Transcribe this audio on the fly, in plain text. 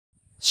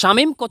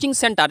Shamim coaching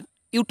centre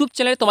YouTube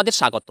চ্যানেলে তোমাদের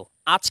স্বাগত।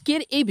 আজকের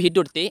এই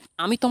ভিডিওতে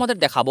আমি তোমাদের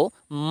দেখাবো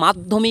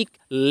মাধ্যমিক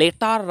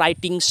লেটার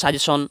রাইটিং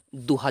সাজেশন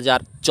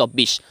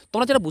 2024।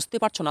 তোমরা যারা বুঝতে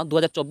পারছো না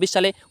 2024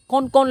 সালে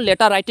কোন কোন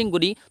লেটার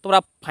রাইটিংগুলি তোমরা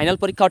ফাইনাল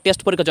পরীক্ষা ও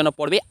টেস্ট পরীক্ষার জন্য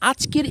পড়বে,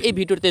 আজকের এই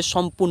ভিডিওতে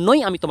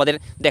সম্পূর্ণই আমি তোমাদের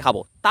দেখাবো।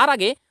 তার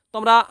আগে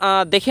তোমরা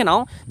দেখে নাও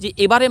যে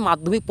এবারে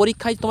মাধ্যমিক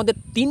পরীক্ষায় তোমাদের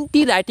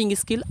 3টি রাইটিং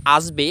স্কিল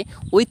আসবে।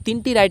 ওই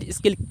 3টি রাইটিং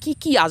স্কিল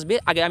কি আসবে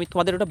আগে আমি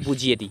তোমাদের ওটা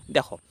বুঝিয়ে দিই।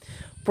 দেখো,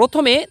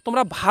 প্রথমে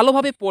তোমরা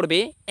ভালোভাবে পড়বে।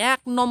 1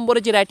 নম্বরে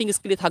যে রাইটিং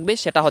স্কিল থাকবে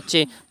সেটা হচ্ছে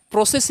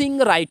প্রসেসিং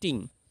রাইটিং,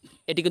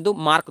 এটি কিন্তু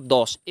মার্ক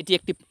 10, এটি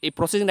একটি এই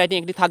প্রসেসিং রাইটিং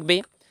একটি থাকবে।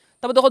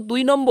 তারপর দেখো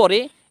 2 নম্বরে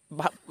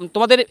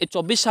তোমাদের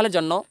 24 সালের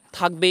জন্য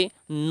থাকবে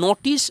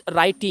নোটিশ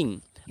রাইটিং,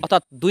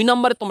 অর্থাৎ 2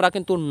 নম্বরে তোমরা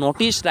কিন্তু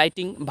নোটিশ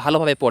রাইটিং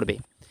ভালোভাবে পড়বে।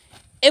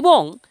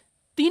 এবং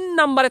 3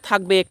 নম্বরে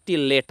থাকবে একটি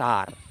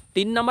লেটার,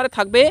 3 নম্বরে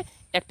থাকবে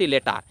একটি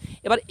লেটার।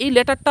 এবার এই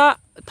লেটারটা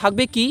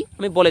থাকবে কি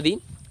আমি বলে দিই।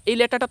 এই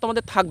লেটারটা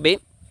তোমাদের থাকবে,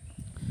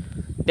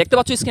 দেখতে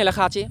পাচ্ছ স্ক্রিনে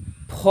লেখা আছে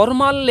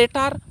ফর্মাল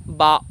লেটার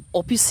বা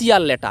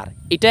অফিসিয়াল লেটার,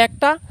 এটা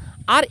একটা।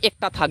 আর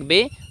একটা থাকবে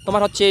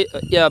তোমার হচ্ছে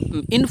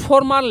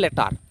ইনফর্মাল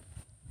লেটার।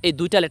 এই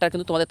 2টা লেটার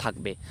কিন্তু তোমাদের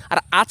থাকবে। আর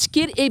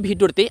আজকের এই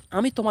ভিডিওতে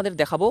আমি তোমাদের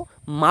দেখাবো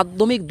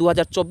মাধ্যমিক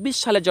 2024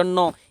 সালের জন্য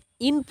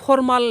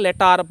ইনফর্মাল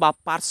লেটার বা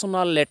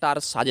পার্সোনাল লেটার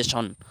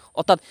সাজেশন।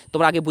 অর্থাৎ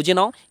তোমরা আগে বুঝে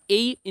নাও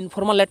এই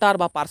ইনফর্মাল লেটার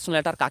বা পার্সোনাল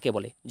লেটার কাকে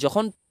বলে।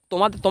 যখন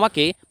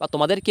তোমাকে বা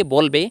তোমাদেরকে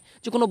বলবে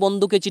যে কোনো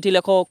বন্ধুকে চিঠি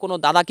লেখো, কোনো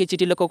দাদাকে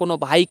চিঠি লেখো, কোনো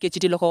ভাইকে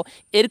চিঠি লেখো,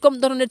 এরকম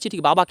ধরনের চিঠি,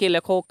 বাবাকে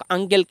লেখো,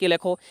 আঙ্কেলকে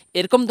লেখো,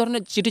 এরকম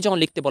ধরনের চিঠি যখন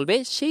লিখতে বলবে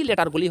সেই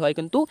লেটারগুলি হয়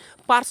কিন্তু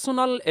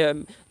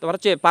তোমার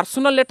হচ্ছে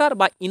পার্সোনাল লেটার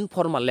বা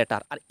ইনফর্মাল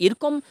লেটার। আর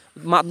এরকম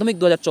মাধ্যমিক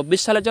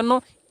 2024 সালের জন্য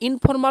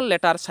ইনফর্মাল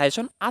লেটার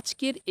সাজেশন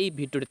আজকের এই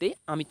ভিডিওতে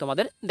আমি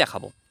তোমাদের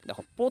দেখাবো।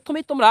 দেখো,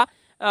 প্রথমেই তোমরা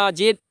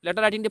যে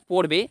লেটার রাইটিংটা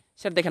পড়বে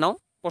সেটা দেখে নাও।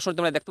 প্রশ্ন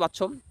তোমরা দেখতে পাচ্ছ,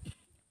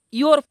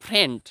 ইওর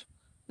ফ্রেন্ড,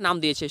 নাম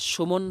দিয়েছে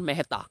সুমন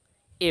মেহতা,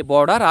 এ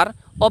বর্ডারার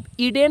অফ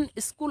ইডেন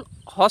স্কুল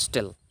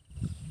হস্টেল,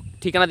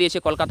 ঠিকানা দিয়েছে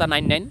কলকাতা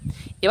 99।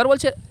 এবার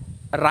বলছে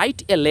write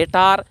a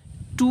letter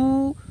to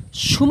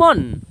Suman,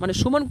 মানে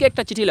সুমনকে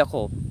একটা চিঠি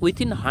লেখো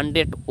within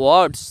 100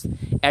 words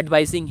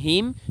advising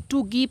him to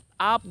give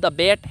up the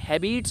bad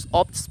habits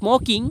of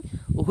smoking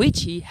which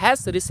he has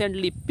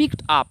recently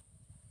picked up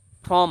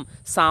from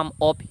some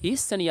of his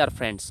senior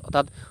friends.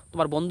 অর্থাৎ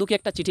তোমার বন্ধুকে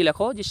একটা চিঠি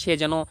লেখো যে সে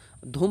যেন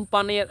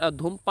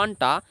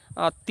ধূমপানটা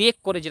ত্যাগ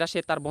করে, যেটা সে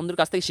তার বন্ধুর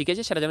কাছ থেকে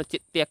শিখেছে সেটা যেন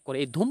ত্যাগ করে।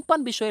 এই ধূমপান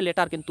বিষয়ে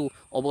লেটার কিন্তু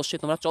অবশ্যই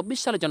তোমরা 24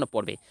 সালের জন্য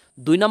পড়বে।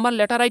 2 নম্বর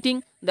লেটার রাইটিং,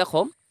 দেখো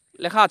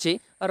লেখা আছে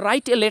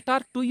write a letter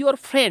to your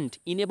friend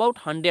in about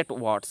 100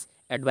 words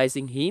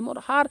advising him or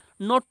her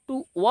not to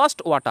waste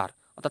water.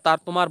 অর্থাৎ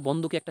তোমার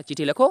বন্ধুকে একটা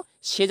চিঠি লেখো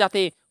সে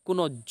যাতে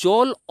কোনো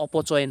জল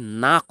অপচয়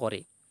না করে।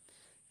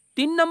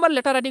 3 নম্বর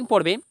লেটার রাইটিং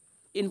পড়বে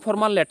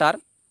ইনফর্মাল লেটার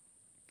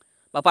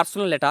বা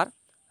personal letter.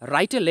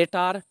 Write a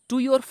letter to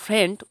your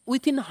friend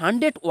within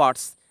 100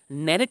 words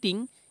narrating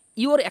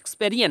your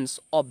experience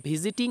of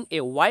visiting a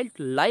wild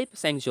life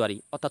sanctuary.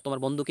 অর্থাৎ তোমার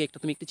বন্ধুকে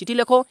তুমি একটি চিঠি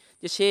লেখো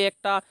যে সে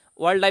একটা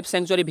ওয়াইল্ড লাইফ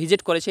স্যাংচুয়ারি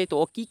ভিজিট করেছে, তো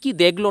ও কী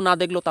দেখলো না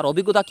দেখলো, তার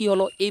অভিজ্ঞতা কী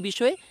হলো, এই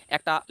বিষয়ে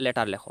একটা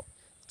লেটার লেখো।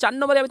 4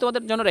 নম্বরে আমি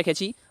তোমাদের জন্য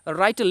রেখেছি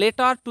write a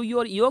letter to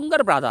your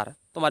younger brother,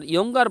 তোমার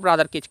ইয়ঙ্গার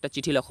ব্রাদারকে একটা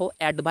চিঠি লেখো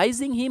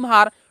advising him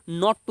her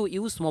not to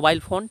use mobile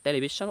phone,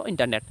 television O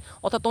internet.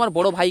 অর্থাৎ তোমার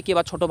বড় ভাইকে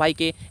বা ছোটো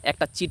ভাইকে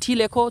একটা চিঠি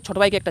লেখো, ছোটো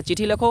ভাইকে একটা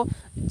চিঠি লেখো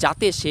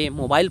যাতে সে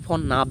মোবাইল ফোন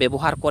না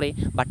ব্যবহার করে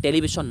বা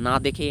টেলিভিশন না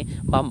দেখে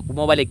বা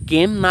মোবাইলে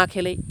গেম না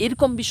খেলে,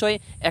 এরকম বিষয়ে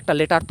একটা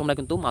লেটার তোমরা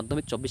কিন্তু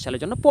মাধ্যমিক 24 সালের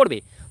জন্য পড়বে।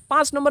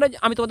 5 নম্বরে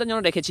আমি তোমাদের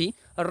জন্য রেখেছি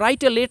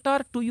write a letter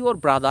to your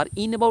brother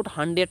in about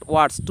 100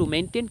 words to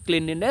maintain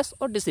cleanliness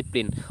O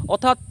discipline.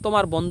 অর্থাৎ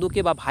তোমার বন্ধুকে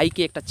বা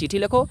ভাইকে একটা চিঠি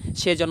লেখো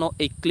সে যেন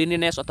এই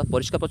ক্লিনলিনেস অর্থাৎ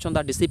পরিষ্কার পরিচ্ছন্ন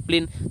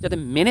ডিসিপ্লিন যাতে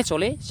মেনে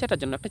চলে সেটার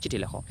জন্য একটা চিঠি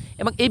লেখো।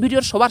 এবং এই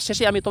ভিডিওর সবার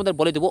শেষে আমি তোমাদের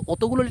বলে দেবো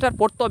অতগুলো লেটার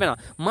পড়তে হবে না,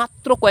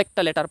 মাত্র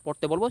কয়েকটা লেটার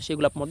পড়তে বলবো,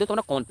 সেগুলোর মধ্যে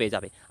তোমরা কমন পেয়ে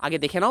যাবে। আগে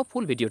দেখে নাও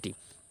ফুল ভিডিওটি।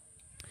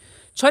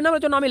 6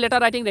 নম্বরের জন্য আমি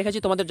লেটার রাইটিং রেখেছি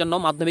তোমাদের জন্য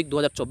মাধ্যমিক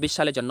 2024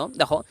 সালের জন্য।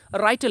 দেখো,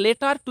 write a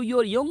letter to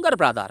your younger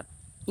brother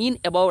in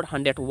about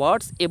 100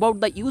 words about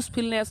the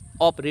usefulness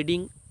of reading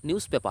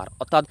news paper.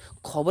 অর্থাৎ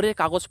খবরের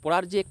কাগজ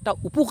পড়ার যে একটা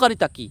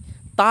উপকারিতা কী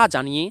তা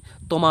জানিয়ে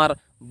তোমার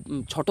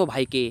ছোট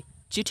ভাইকে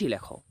চিঠি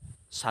লেখো।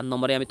 7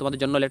 নম্বরে আমি তোমাদের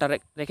জন্য লেটার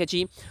রেখেছি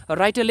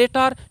write a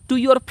letter to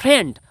your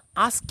friend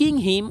asking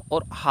him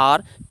or her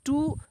to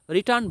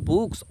return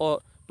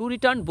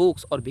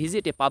books or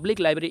visit a public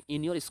library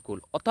in your school.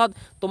 অর্থাৎ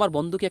তোমার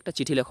বন্ধুকে একটা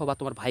চিঠি লেখো বা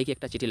তোমার ভাইকে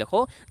একটা চিঠি লেখো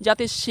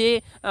যাতে সে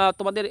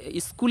তোমাদের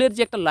স্কুলের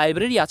যে একটা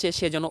লাইব্রেরি আছে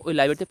সে যেন ওই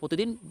লাইব্রেরিতে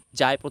প্রতিদিন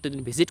যায়, প্রতিদিন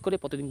ভিজিট করে,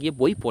 প্রতিদিন গিয়ে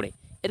বই পড়ে,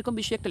 এরকম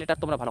বিষয়ে একটা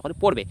লেটার তোমরা ভালো করে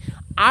পড়বে।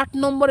 8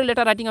 নম্বরের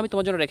লেটার রাইটিং আমি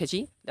তোমার জন্য রেখেছি,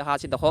 দেখা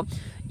আছে দেখো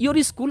your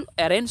school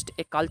arranged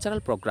a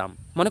cultural programme.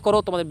 মনে করো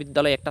তোমাদের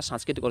বিদ্যালয়ে একটা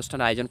সাংস্কৃতিক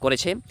অনুষ্ঠানের আয়োজন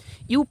করেছে,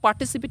 you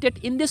participated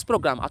in this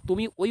programme, আর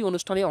তুমি ওই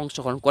অনুষ্ঠানে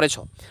অংশগ্রহণ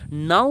করেছো।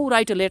 নাও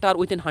রাইট এ লেটার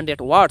উইথিন 100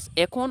 ওয়ার্ডস,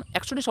 এখন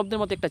 100 শব্দের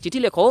মধ্যে একটা চিঠি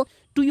লেখো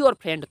টু ইউর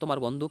ফ্রেন্ড, তোমার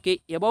বন্ধুকে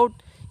about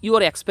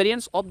your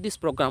experience of this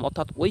programme.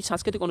 অর্থাৎ ওই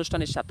সাংস্কৃতিক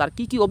অনুষ্ঠানের সাথে তার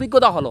কী কী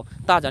অভিজ্ঞতা হলো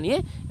তা জানিয়ে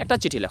একটা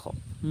চিঠি লেখো।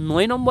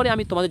 9 নম্বরে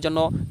আমি তোমাদের জন্য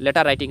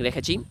লেটার রাইটিং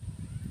রেখেছি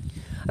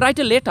write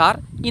a letter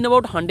in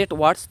about 100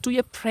 words two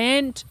a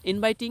friend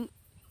inviting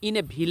in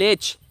a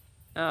village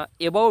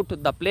about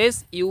the place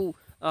you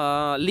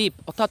leave,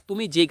 অর্থাৎ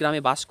তুমি যে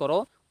গ্রামে বাস করো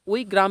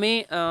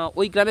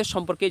ওই গ্রামের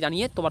সম্পর্কে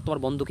জানিয়ে তোমার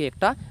বন্ধুকে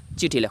একটা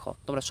চিঠি লেখো।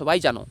 তোমরা সবাই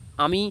জানো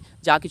আমি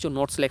যা কিছু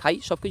নোটস লেখাই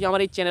সব কিছু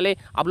আমার এই চ্যানেলে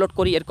আপলোড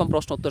করি। এরকম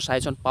প্রশ্ন উত্তর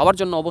সাজেশন পাওয়ার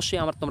জন্য অবশ্যই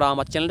তোমরা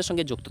আমার চ্যানেলের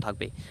সঙ্গে যুক্ত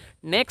থাকবে।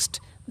 নেক্সট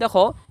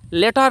দেখো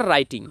লেটার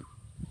রাইটিং।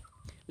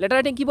 লেটার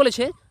রাইটিং কী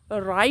বলেছে?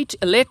 রাইট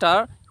লেটার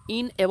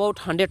ইন অ্যাবাউট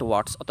 100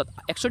 ওয়ার্ডস, অর্থাৎ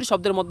 100টি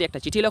শব্দের মধ্যে একটা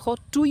চিঠি লেখো।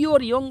 টু ইউর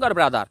ইয়ঙ্গার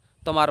ব্রাদার,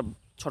 তোমার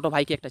ছোটো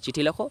ভাইকে একটা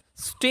চিঠি লেখো।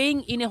 স্টেইং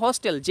ইন এ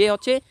হস্টেল, যে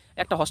হচ্ছে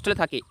একটা হস্টেলে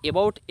থাকে।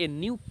 About a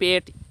new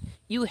pet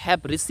you have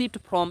received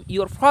from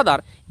your father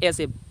as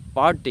a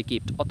birthday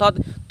gift, অর্থাৎ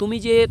তুমি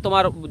যে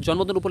তোমার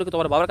জন্মদিন উপলক্ষে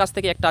তোমার বাবার কাছ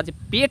থেকে একটা যে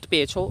পেট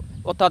পেয়েছো,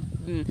 অর্থাৎ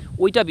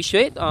ওইটা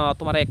বিষয়ে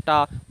তোমার একটা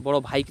বড়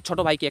ভাই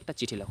ছোটো ভাইকে একটা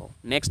চিঠি লেখো।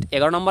 নেক্সট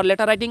 11 নম্বর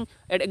লেটার রাইটিং।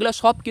 এগুলো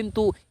সব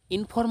কিন্তু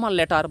ইনফর্মাল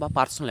লেটার বা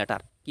পার্সোনাল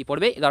লেটার। কী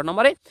পড়বে 11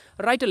 নম্বরে?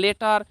 Write a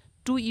letter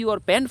to your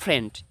pen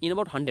friend in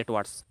about 100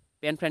 words,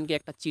 pen ফ্রেন্ডকে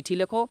একটা চিঠি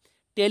লেখো।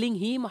 Telling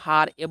him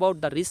her about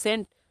the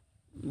recent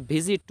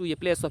visit to a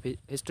place of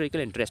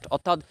historical interest,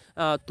 অর্থাৎ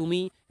তুমি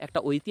একটা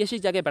ঐতিহাসিক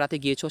জায়গায় বেড়াতে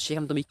গিয়েছো,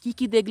 সেখানে তুমি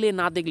কী দেখলে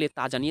না দেখলে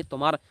তা জানিয়ে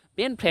তোমার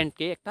পেন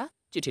ফ্রেন্ডকে একটা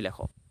চিঠি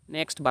লেখো।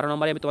 নেক্সট 12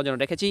 নম্বরে আমি তোমার জন্য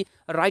রেখেছি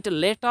write a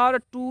letter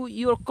to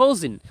your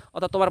cousin,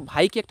 অর্থাৎ তোমার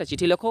ভাইকে একটা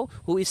চিঠি লেখো।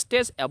 হু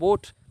স্টেজ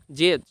অ্যাবাউট,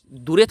 যে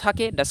দূরে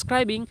থাকে।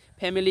 Describing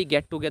family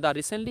get together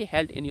recently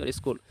held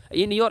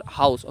in your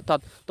house, অর্থাৎ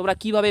তোমরা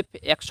কীভাবে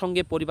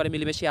একসঙ্গে পরিবারে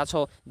মিলেমিশে আছো,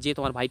 যে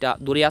তোমার ভাইটা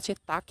দূরে আছে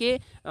তাকে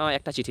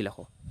একটা চিঠি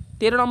লেখো।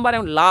 13 নম্বর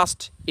এবং লাস্ট,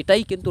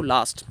 এটাই কিন্তু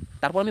লাস্ট,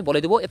 তারপর আমি বলে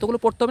দেবো এতগুলো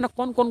পড়তে হবে না,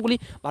 কোনগুলি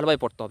ভালোভাবে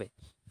পড়তে হবে।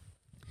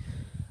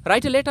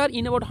 Write a letter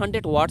in about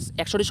 100 ওয়ার্ডস,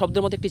 100টি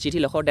শব্দের মধ্যে একটি চিঠি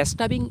লেখো।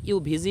 Describing you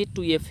visit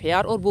to a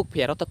fair or book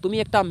fair, অর্থাৎ তুমি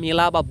একটা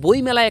মেলা বা বই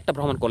মেলায় একটা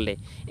ভ্রমণ করলে,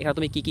 এখানে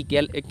তুমি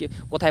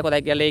কোথায়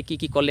গেলে,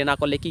 কী করলে না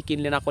করলে, কী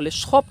কিনলে না করলে,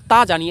 সব তা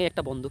জানিয়ে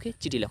একটা বন্ধুকে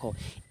চিঠি লেখো।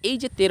 এই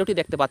যে 13টি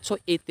দেখতে পাচ্ছ,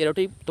 এই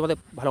 13টি তোমাদের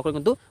ভালো করে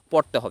কিন্তু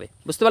পড়তে হবে,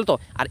 বুঝতে পারলে তো?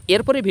 আর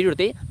এরপরে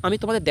ভিডিওতে আমি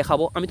তোমাদের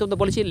দেখাবো, আমি তোমাদের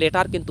বলেছি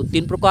লেটার কিন্তু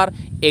 3 প্রকার: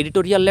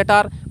 এডিটোরিয়াল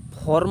লেটার,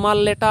 ফর্মাল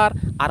লেটার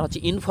আর হচ্ছে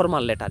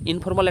ইনফর্মাল লেটার।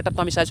 ইনফর্মাল লেটার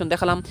তো আমি সাজেশন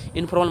দেখালাম,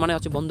 ইনফর্মাল মানে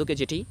হচ্ছে বন্ধুকে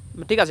চিঠি,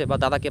 ঠিক আছে, বা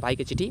দাদাকে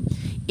ভাইকে চিঠি।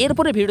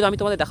 এরপরে ভিডিওতে আমি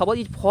তোমাদের দেখাবো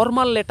এই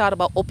ফর্মাল লেটার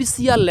বা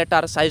অফিসিয়াল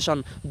লেটার সাজেশন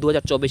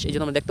 2024, এই যে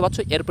তোমরা দেখতে পাচ্ছ।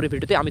 এরপরে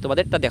ভিডিওতে আমি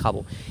তোমাদেরটা দেখাবো।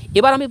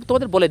 এবার আমি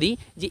তোমাদের বলে দিই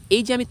যে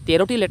এই যে আমি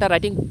 13টি লেটার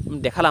রাইটিং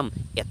দেখালাম,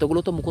 এতগুলো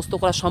তো মুখস্থ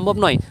করা সম্ভব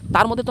নয়,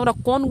 তার মধ্যে তোমরা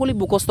কোনগুলি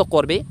মুখস্থ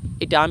করবে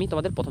এটা আমি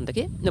তোমাদের প্রথম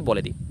থেকে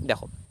বলে দিই।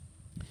 দেখো,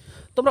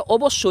 তোমরা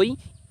অবশ্যই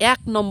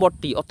 1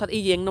 নম্বরটি, অর্থাৎ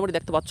এই যে 1 নম্বরটি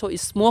দেখতে পাচ্ছ,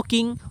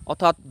 স্মোকিং,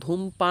 অর্থাৎ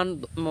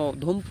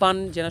ধূমপান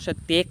যেন সে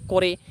ত্যাগ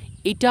করে,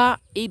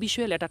 এই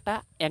বিষয়ে লেটারটা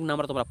 1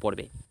 নম্বরে তোমরা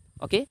পড়বে।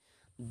 ওকে,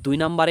 2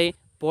 নম্বরে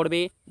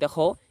পড়বে,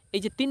 দেখো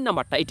এই যে 3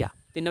 নম্বরটা,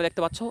 3 নম্বরে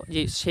দেখতে পাচ্ছ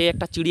যে সে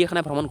একটা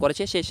চিড়িয়াখানায় ভ্রমণ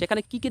করেছে, সে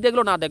সেখানে কী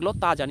দেখলো না দেখলো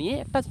তা জানিয়ে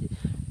একটা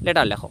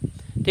লেটার লেখো,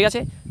 ঠিক আছে।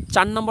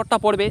 4 নম্বরটা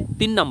পড়বে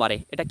 3 নম্বরে,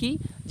 এটা কি,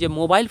 যে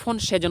মোবাইল ফোন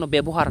সে যেন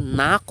ব্যবহার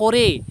না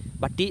করে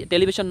বা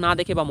টেলিভিশন না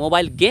দেখে বা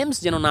মোবাইল গেমস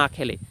যেন না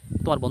খেলে,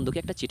 তোমার বন্ধুকে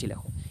একটা চিঠি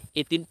লেখো।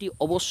 এই 3টি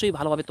অবশ্যই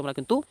ভালোভাবে তোমরা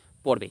কিন্তু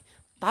পড়বে।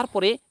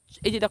 তারপরে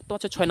এই যে দেখতে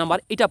পাচ্ছ 6 নম্বর,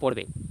 এটা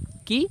পড়বে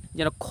কি,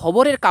 যেন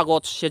খবরের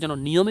কাগজ সে যেন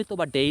নিয়মিত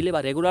বা ডেইলি বা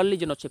রেগুলারলি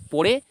যেন সে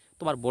পড়ে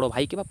তোমার বড়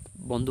ভাইকে বা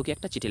বন্ধুকে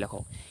একটা চিঠি লেখো।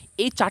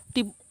 এই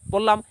 4টি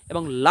বললাম,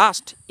 এবং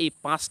লাস্ট এই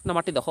 5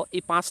 নম্বরটি দেখো,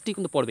 এই 5টি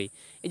কিন্তু পড়বে।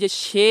 এই যে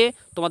সে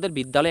তোমাদের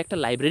বিদ্যালয়ে একটা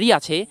লাইব্রেরি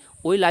আছে,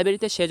 ওই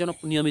লাইব্রেরিতে সে যেন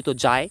নিয়মিত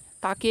যায়,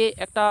 তাকে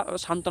একটা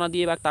সান্ত্বনা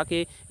দিয়ে বা তাকে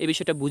এই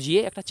বিষয়টা বুঝিয়ে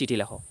একটা চিঠি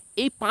লেখো।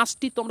 এই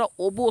 5টি তোমরা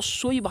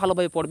অবশ্যই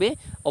ভালোভাবে পড়বে,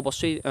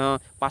 অবশ্যই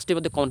 5টির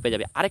মধ্যে কমন পেয়ে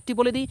যাবে। আরেকটি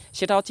বলে দিই,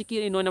 সেটা হচ্ছে কি,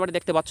 এই 9 নম্বরে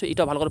দেখতে পাচ্ছ,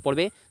 এটা ভালো করে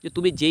পড়বে যে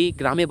তুমি যেই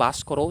গ্রামে বাস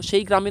করো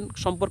সেই গ্রামের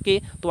সম্পর্কে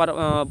তোমার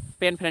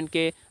পেন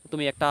ফ্রেন্ডকে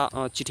তুমি একটা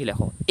চিঠি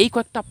লেখো। এই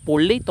কয়েকটা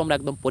পড়লেই তোমরা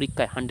একদম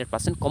পরীক্ষায়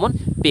 100% কমন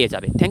পেয়ে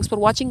যাবে। থ্যাঙ্কস ফর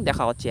ওয়াচিং,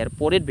 দেখা হচ্ছে এর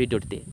পরের ভিডিওতে।